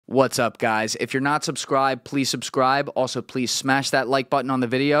What's up, guys? If you're not subscribed, please subscribe. Also, please smash that like button on the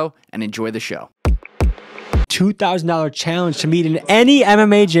video and enjoy the show. $2,000 challenge to meet in any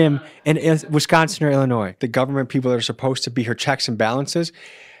MMA gym in Wisconsin or Illinois. The government people that are supposed to be her checks and balances,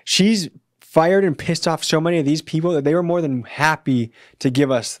 she's fired and pissed off so many of these people that they were more than happy to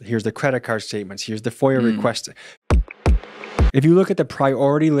give us, here's the credit card statements, here's the FOIA request. If you look at the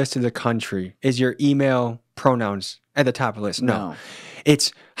priority list of the country, is your email pronouns at the top of the list? No.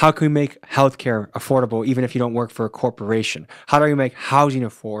 It's how can we make healthcare affordable even if you don't work for a corporation? How do we make housing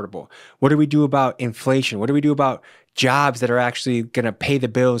affordable? What do we do about inflation? What do we do about jobs that are actually going to pay the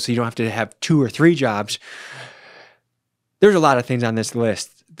bills so you don't have to have 2 or 3 jobs? There's a lot of things on this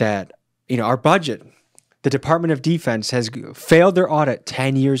list that, you know, our budget, the Department of Defense has failed their audit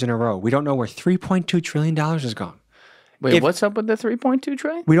 10 years in a row. We don't know where $3.2 trillion has gone. Wait, what's up with the 3.2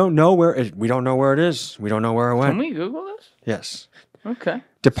 trillion? We don't know where it, we don't know where it is. We don't know where it went. Can we Google this? Yes. Okay.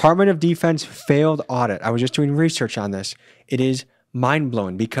 Department of Defense failed audit. I was just doing research on this. It is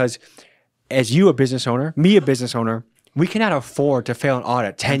mind-blowing because as you, a business owner, me, a business owner, we cannot afford to fail an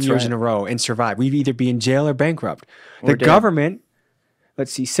audit 10 years in a row and survive. We'd either be in jail or bankrupt. The government,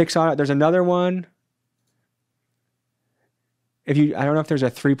 let's see, 6 audit. There's another one. If you, I don't know if there's a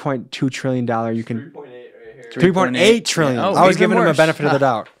 $3.2 trillion. You can 3.8 trillion. Oh, I was giving him a benefit of the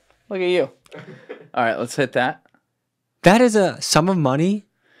doubt. Look at you. All right, let's hit that. That is a sum of money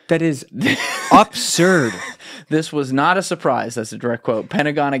that is absurd. This was not a surprise. That's a direct quote.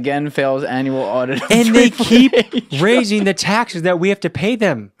 Pentagon again fails annual audit. And they keep raising the taxes that we have to pay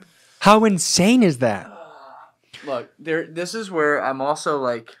them. How insane is that? Look, this is where I'm also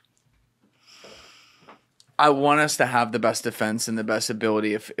like, I want us to have the best defense and the best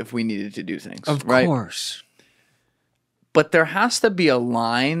ability if we needed to do things. Of course. But there has to be a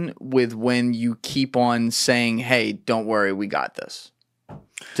line with when you keep on saying, hey, don't worry, we got this,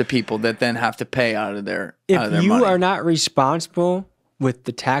 to people that then have to pay out of their money. If you are not responsible with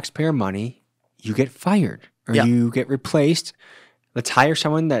the taxpayer money, you get fired or you get replaced. Let's hire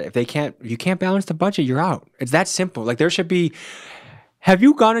someone that if you can't balance the budget, you're out. It's that simple. Like there should be, have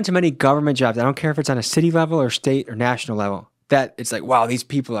you gone into many government jobs? I don't care if it's on a city level or state or national level. That it's like, wow, these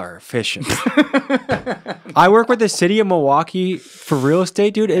people are efficient. I work with the city of Milwaukee for real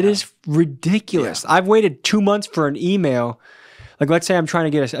estate, dude. It is ridiculous. I've waited 2 months for an email. Like, let's say I'm trying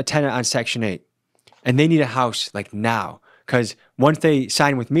to get a tenant on Section 8, and they need a house like now. Because once they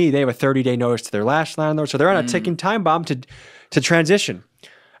sign with me, they have a 30-day notice to their last landlord. So they're on a ticking time bomb to transition.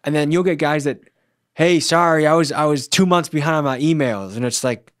 And then you'll get guys that, hey, sorry, I was 2 months behind on my emails. And it's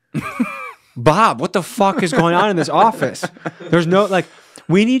like... Bob, what the fuck is going on in this office? There's no, like,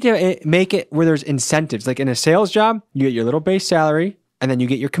 we need to make it where there's incentives. Like in a sales job, you get your little base salary and then you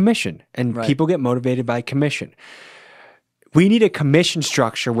get your commission and people get motivated by commission. We need a commission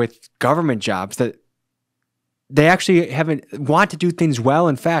structure with government jobs that they actually want to do things well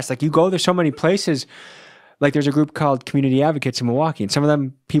and fast. Like you go, there's so many places, like there's a group called Community Advocates in Milwaukee and some of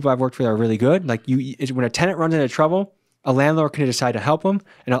them people I've worked with are really good. Like when a tenant runs into trouble, a landlord can decide to help them.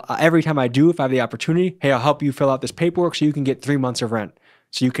 And every time I do, if I have the opportunity, hey, I'll help you fill out this paperwork so you can get 3 months of rent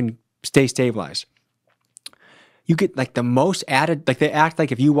so you can stay stabilized. You get like the most added, like they act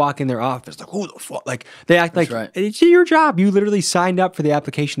like if you walk in their office, like, who the fuck? Like they act like it's your job. You literally signed up for the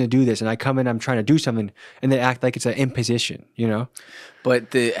application to do this. And I come in, I'm trying to do something and they act like it's an imposition, you know?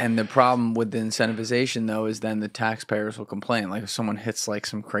 But the problem with the incentivization though is then the taxpayers will complain. Like if someone hits like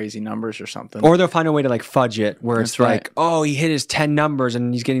some crazy numbers or something. Or they'll find a way to like fudge it where it's like, oh, he hit his 10 numbers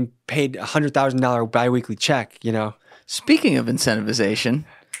and he's getting paid $100,000 biweekly check, you know? Speaking of incentivization.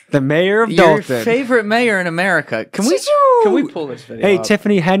 The mayor of Dalton. Your favorite mayor in America. Can we pull this video Hey, up?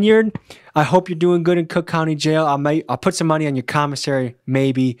 Tiffany Henyard, I hope you're doing good in Cook County Jail. I'll put some money on your commissary,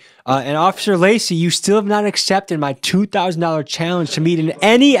 maybe. And Officer Lacey, you still have not accepted my $2,000 challenge to meet in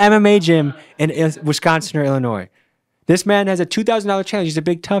any MMA gym in Wisconsin or Illinois. This man has a $2,000 challenge. He's a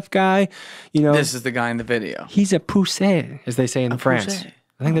big, tough guy. You know, this is the guy in the video. He's a poussé, as they say in France.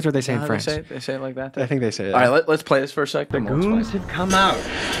 I think that's what they say in France. They say it like that? I think they say it. All right, let's play this for a second. The goons have come out.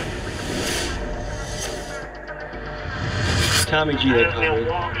 Tommy G, they call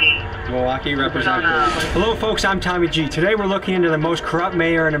me. Milwaukee representative. Hello, folks, I'm Tommy G. Today we're looking into the most corrupt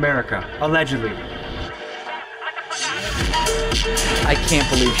mayor in America, allegedly. I can't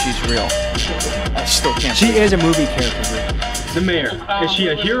believe she's real. I still can't. She is a movie character. The mayor. Is she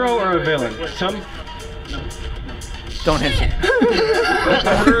a hero or a villain? Don't hit me.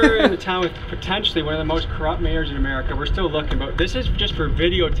 We're in the town with potentially one of the most corrupt mayors in America. We're still looking, but this is just for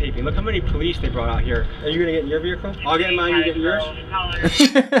videotaping. Look how many police they brought out here. Are you gonna get in your vehicle? I'll get in mine, you get in yours?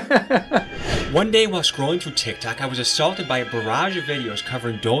 One day while scrolling through TikTok, I was assaulted by a barrage of videos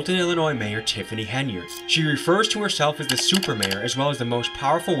covering Dalton, Illinois Mayor Tiffany Henyard. She refers to herself as the super mayor as well as the most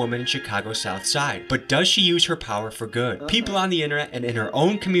powerful woman in Chicago's South Side. But does she use her power for good? People on the internet and in her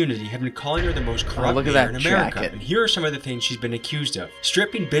own community have been calling her the most corrupt mayor in America. And here are some of the things she's been accused of.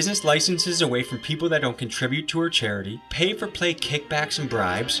 Stripping business licenses away from people that don't contribute to her charity, pay-for-play kickbacks and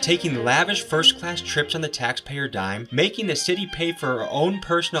bribes, taking lavish first-class trips on the taxpayer dime, making the city pay for her own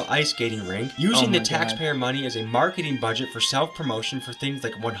personal ice skating rink, using the taxpayer money as a marketing budget for self-promotion for things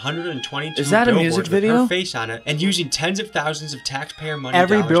like 122 billboards with her face on it, and using tens of thousands of taxpayer money.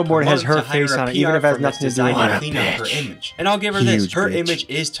 Every billboard has her face on it, even if it has nothing to do with it. Clean up her image. And I'll give her this, her image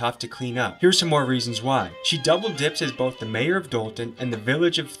is tough to clean up. Here's some more reasons why. She double dips as both the mayor of Dalton and the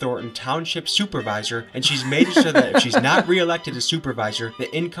village of Thornton Township supervisor, and she's made it so that if she's not re-elected as supervisor,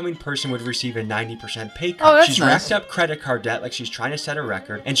 the incoming person would receive a 90% pay cut. Oh, that's she's nice. racked up credit card debt like she's trying to set a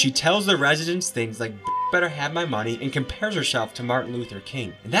record, and she tells the residents things like better have my money and compares herself to Martin Luther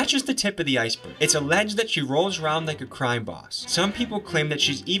King. And that's just the tip of the iceberg. It's alleged that she rolls around like a crime boss. Some people claim that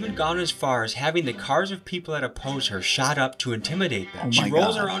she's even gone as far as having the cars of people that oppose her shot up to intimidate them. She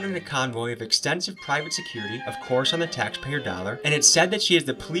rolls around in a convoy of extensive private security, of course on the taxpayer dollar, and it's said that she has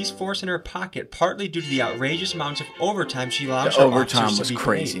the police force in her pocket partly due to the outrageous amounts of overtime she allows her officers to be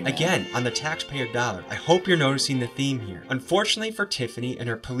paid. Again, on the taxpayer dollar. I hope you're noticing the theme here. Unfortunately for Tiffany and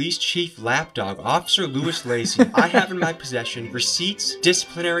her police chief lapdog, Officer Louis Lacey, I have in my possession receipts,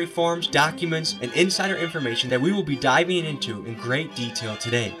 disciplinary forms, documents, and insider information that we will be diving into in great detail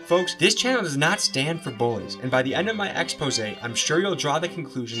today. Folks, this channel does not stand for bullies, and by the end of my expose, I'm sure you'll draw the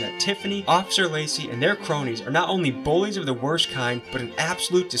conclusion that Tiffany, Officer Lacey, and their cronies are not only bullies of the worst kind, but an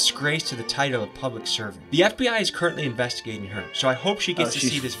absolute disgrace to the title of public servant. The FBI is currently investigating her, so I hope she gets to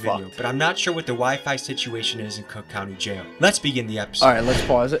see this video, but I'm not sure what the Wi-Fi situation is in Cook County Jail. Let's begin the episode. All right, let's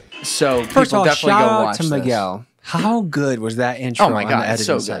pause it. So first of all, definitely shout go out watch to this. Miguel. How good was that intro? Oh my god, on the it's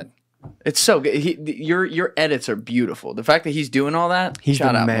so set? good. It's so good. Your edits are beautiful. The fact that he's doing all that, He's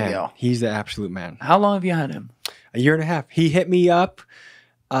shout the out man. Miguel. He's the absolute man. How long have you had him? A year and a half. He hit me up,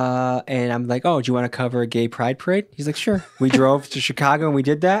 and I'm like, "Oh, do you want to cover a gay pride parade?" He's like, "Sure." We drove to Chicago and we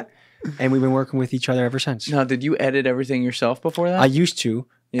did that, and we've been working with each other ever since. Now, did you edit everything yourself before that? I used to,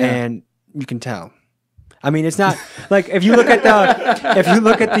 Yeah. and you can tell. I mean, it's not like if you look at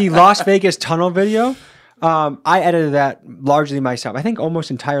the Las Vegas tunnel video, I edited that largely myself. I think almost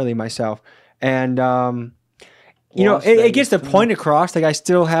entirely myself, and you know, it gets the point across. Like I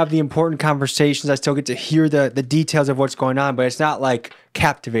still have the important conversations. I still get to hear the details of what's going on, but it's not like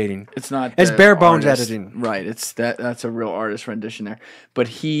captivating. It's not. It's bare bones artist, editing. Right. It's that's a real artist rendition there. But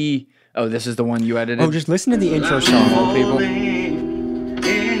he. Oh, this is the one you edited. Oh, just listen to the intro song, old people. In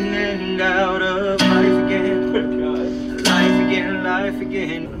and out of life again. Life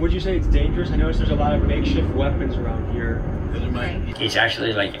again. Would you say it's dangerous? I notice there's a lot of makeshift weapons around here. It's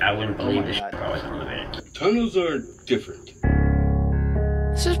actually like, I wouldn't believe this if I wasn't living it. Tunnels are different.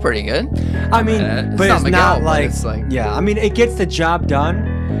 This is pretty good. I mean, but it's Miguel, not but like, it's like, yeah. I mean, it gets the job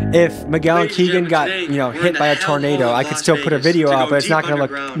done. If Miguel and Keegan got, you know, hit by a tornado, I could still put a video out, but it's not going to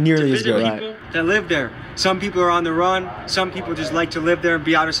look nearly as good. Right. That live there. Some people are on the run. Some people just like to live there and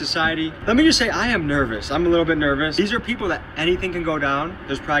be out of society. Let me just say, I am nervous. I'm a little bit nervous. These are people that anything can go down.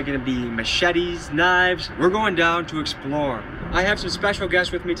 There's probably going to be machetes, knives. We're going down to explore. I have some special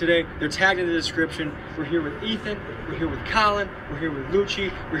guests with me today. They're tagged in the description. We're here with Ethan. We're here with Colin. We're here with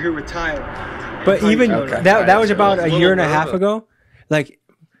Lucci. We're here with Tyler. But even that was about a year and a half ago. Like,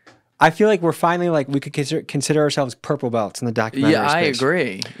 I feel like we're finally like we could consider ourselves purple belts in the documentary Yeah, I space.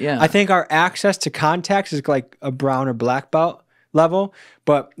 agree. Yeah. I think our access to contacts is like a brown or black belt level.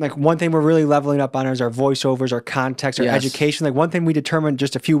 But like one thing we're really leveling up on is our voiceovers, our context, our education. Like one thing we determined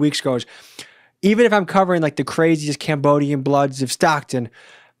just a few weeks ago is even if I'm covering like the craziest Cambodian bloods of Stockton,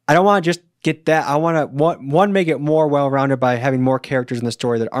 I don't want to just get that. I want to one make it more well-rounded by having more characters in the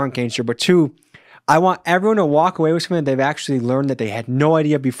story that aren't gangster, but two, I want everyone to walk away with something that they've actually learned that they had no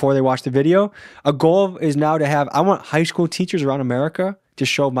idea before they watched the video. A goal is now to have, I want high school teachers around America to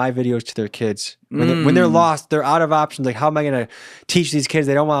show my videos to their kids. When they're lost, they're out of options. Like, how am I going to teach these kids?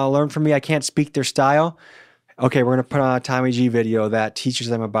 They don't want to learn from me. I can't speak their style. Okay, we're going to put on a Tommy G video that teaches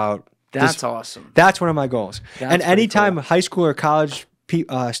them about That's this. awesome. That's one of my goals. That's and anytime cool. high school or college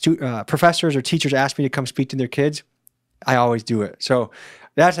professors or teachers ask me to come speak to their kids, I always do it. So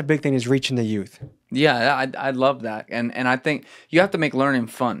that's a big thing, is reaching the youth. Yeah, I love that. And I think you have to make learning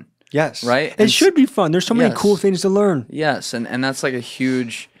fun. Yes. Right? It should be fun. There's so many cool things to learn. Yes, and that's like a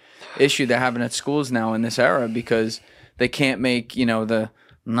huge issue they're having at schools now in this era because they can't make, you know, the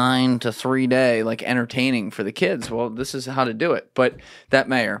 9 to 3 day like entertaining for the kids. Well, this is how to do it. But that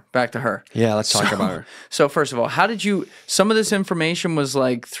mayor, back to her. Yeah, let's talk about her. So first of all, how did you? Some of this information was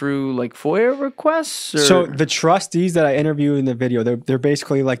like through like FOIA requests. Or? So the trustees that I interview in the video, they're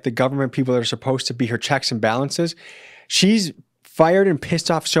basically like the government people that are supposed to be her checks and balances. She's fired and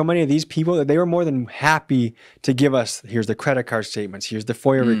pissed off so many of these people that they were more than happy to give us, here's the credit card statements, here's the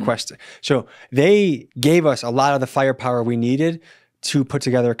FOIA request. So they gave us a lot of the firepower we needed to put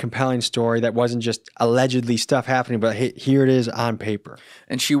together a compelling story that wasn't just allegedly stuff happening, but hey, here it is on paper.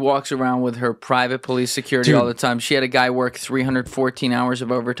 And she walks around with her private police security all the time. She had a guy work 314 hours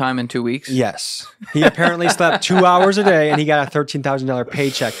of overtime in 2 weeks. Yes. He apparently slept 2 hours a day and he got a $13,000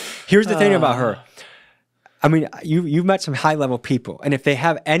 paycheck. Here's the thing about her. I mean, you've met some high-level people, and if they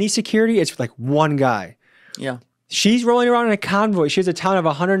have any security, it's like one guy. Yeah. She's rolling around in a convoy. She has a town of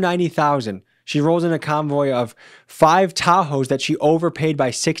 190,000. She rolls in a convoy of 5 Tahoes that she overpaid by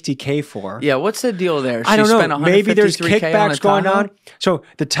 $60K for. Yeah, what's the deal there? I don't know. Maybe there's $153K kickbacks going on. So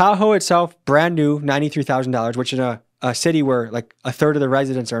the Tahoe itself, brand new, $93,000, which in a city where like a third of the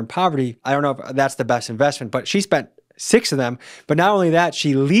residents are in poverty, I don't know if that's the best investment, but she spent 6 of them. But not only that,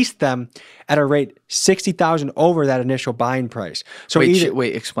 she leased them at a rate $60,000 over that initial buying price. So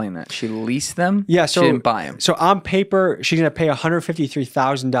wait, explain that. She leased them? Yeah, so she didn't buy them. So on paper, she's going to pay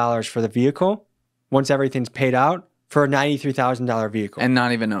 $153,000 for the vehicle once everything's paid out for a $93,000 vehicle. And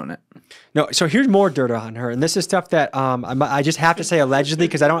not even own it. No, so here's more dirt on her. And this is stuff that I just have to say allegedly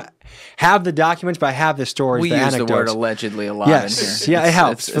because I don't have the documents, but I have the stories, the anecdotes. The word allegedly a lot yes. in here. Yeah, it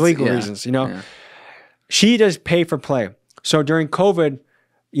helps for legal reasons, you know. Yeah. She does pay for play. So during COVID,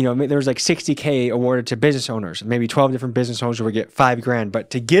 you know, there was like $60K awarded to business owners. Maybe 12 different business owners would get $5,000. But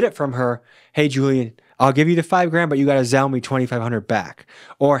to get it from her, hey, Julian, I'll give you the $5,000, but you got to Zelle me $2,500 back.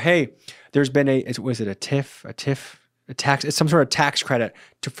 Or, hey, there's been a tax, it's some sort of tax credit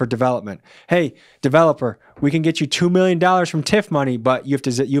for development. Hey, developer, we can get you $2 million from TIF money, but you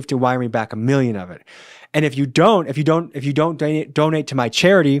have to wire me back $1 million of it. And if you don't donate to my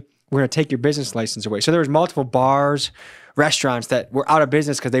charity, we're going to take your business license away. So there was multiple bars, restaurants that were out of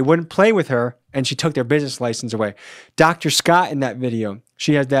business because they wouldn't play with her, and she took their business license away. Dr. Scott in that video,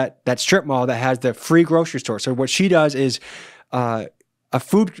 she has that strip mall that has the free grocery store. So what she does is a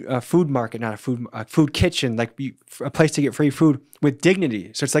food market, not a food kitchen, like a place to get free food with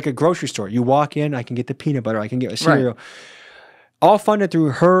dignity. So it's like a grocery store. You walk in, I can get the peanut butter, I can get a cereal. Right. All funded through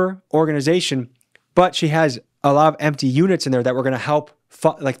her organization, but she has a lot of empty units in there that were going to help,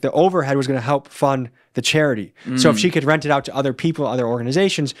 like the overhead was going to help fund the charity. So if she could rent it out to other people, other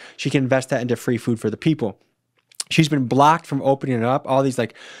organizations, she can invest that into free food for the people. She's been blocked from opening it up, all these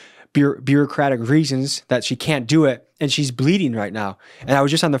like bureaucratic reasons that she can't do it, and she's bleeding right now. And I was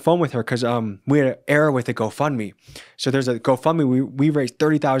just on the phone with her because we had an error with the GoFundMe. So there's a GoFundMe, we raised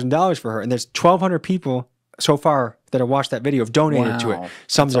 $30,000 for her, and there's 1,200 people so far that have watched that video have donated to it.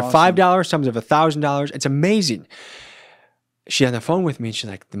 Some of $5, some of $1,000. It's amazing. She's on the phone with me and she's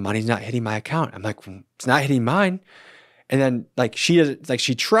like, the money's not hitting my account. I'm like, well, it's not hitting mine. And then like she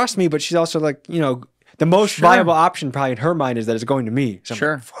trusts me, but she's also like, you know, the most viable option probably in her mind is that it's going to me. So I'm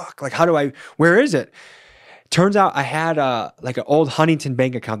like, fuck, like where is it? Turns out I had like an old Huntington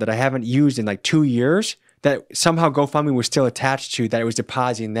bank account that I haven't used in like 2 years that somehow GoFundMe was still attached to, that it was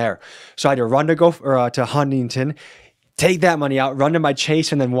depositing there. So I had to run to Huntington, take that money out, run to my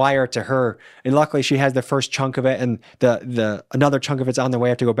Chase, and then wire it to her. And luckily, she has the first chunk of it, and the another chunk of it's on the way.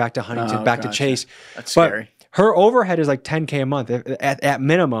 I have to go back to Huntington, back to Chase. That's scary. Her overhead is like $10K a month at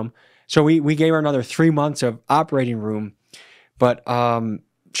minimum. So we gave her another 3 months of operating room, but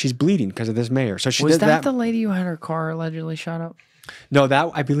she's bleeding because of this mayor. So she was did that. The lady who had her car allegedly shot up? No,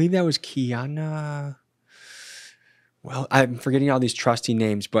 I believe that was Kiana. Well, I'm forgetting all these trusty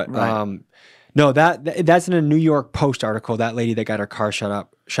names, but no, that's in a New York Post article. That lady that got her car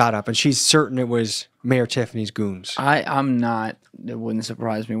shot up, and she's certain it was Mayor Tiffany's goons. I'm not. It wouldn't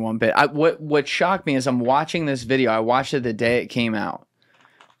surprise me one bit. What shocked me is I'm watching this video. I watched it the day it came out,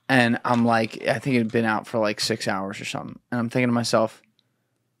 and I'm like, I think it had been out for like 6 hours or something, and I'm thinking to myself,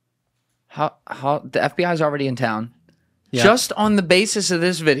 how the FBI's already in town, just on the basis of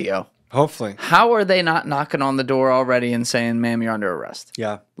this video. Hopefully. How are they not knocking on the door already and saying, ma'am, you're under arrest?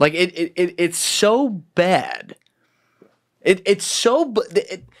 Yeah. Like, it's so bad. It's so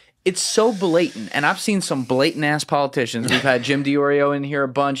blatant. And I've seen some blatant-ass politicians. We've had Jim DiOrio in here a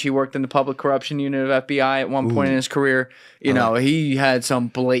bunch. He worked in the public corruption unit of FBI at one point in his career. You know, he had some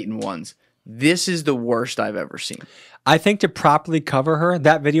blatant ones. This is the worst I've ever seen. I think to properly cover her,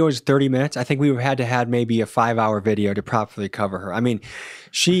 that video is 30 minutes. I think we had to have maybe a 5-hour video to properly cover her. I mean,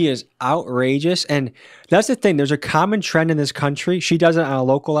 she is outrageous. And that's the thing. There's a common trend in this country. She does it on a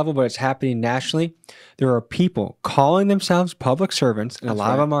local level, but it's happening nationally. There are people calling themselves public servants, and a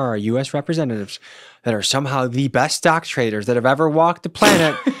lot of them are our U.S. representatives that are somehow the best stock traders that have ever walked the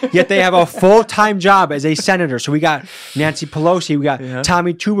planet, yet they have a full-time job as a senator. So we got Nancy Pelosi, we got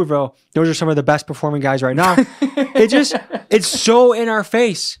Tommy Tuberville. Those are some of the best performing guys right now. It's so in our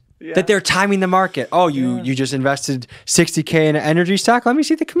face that they're timing the market. Oh, you just invested $60K in an energy stock? Let me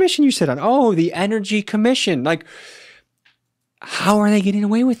see the commission you sit on. Oh, the energy commission. Like, how are they getting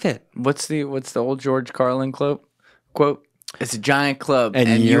away with it? What's the old George Carlin quote? It's a giant club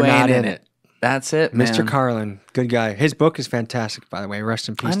and you're you ain't not in it. That's it, man. Mr. Carlin, good guy. His book is fantastic, by the way. Rest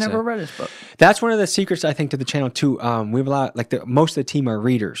in peace. I never read his book. That's one of the secrets, I think, to the channel too. We have a lot, like most of the team are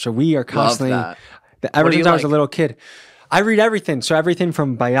readers, so we are constantly. Ever since I was a little kid, I read everything. So everything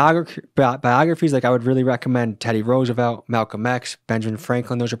from biographies, like I would really recommend Teddy Roosevelt, Malcolm X, Benjamin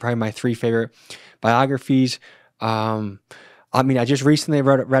Franklin. Those are probably my 3 favorite biographies. I mean, I just recently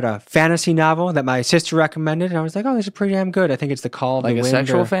read a fantasy novel that my sister recommended, and I was like, "Oh, this is pretty damn good." I think it's The Call of the Wind. Like a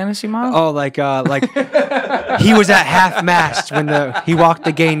sexual fantasy model? Oh, like he was at half mast when he walked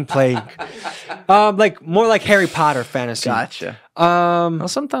the gain plague. Like more like Harry Potter fantasy. Gotcha. Well,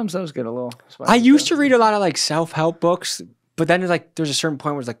 sometimes those get a little. I used to read a lot of like self-help books, but then there's a certain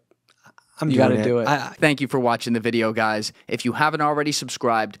point where it's like, You got to do it. Thank you for watching the video, guys. If you haven't already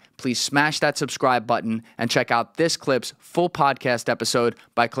subscribed, please smash that subscribe button and check out this clip's full podcast episode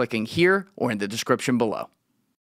by clicking here or in the description below.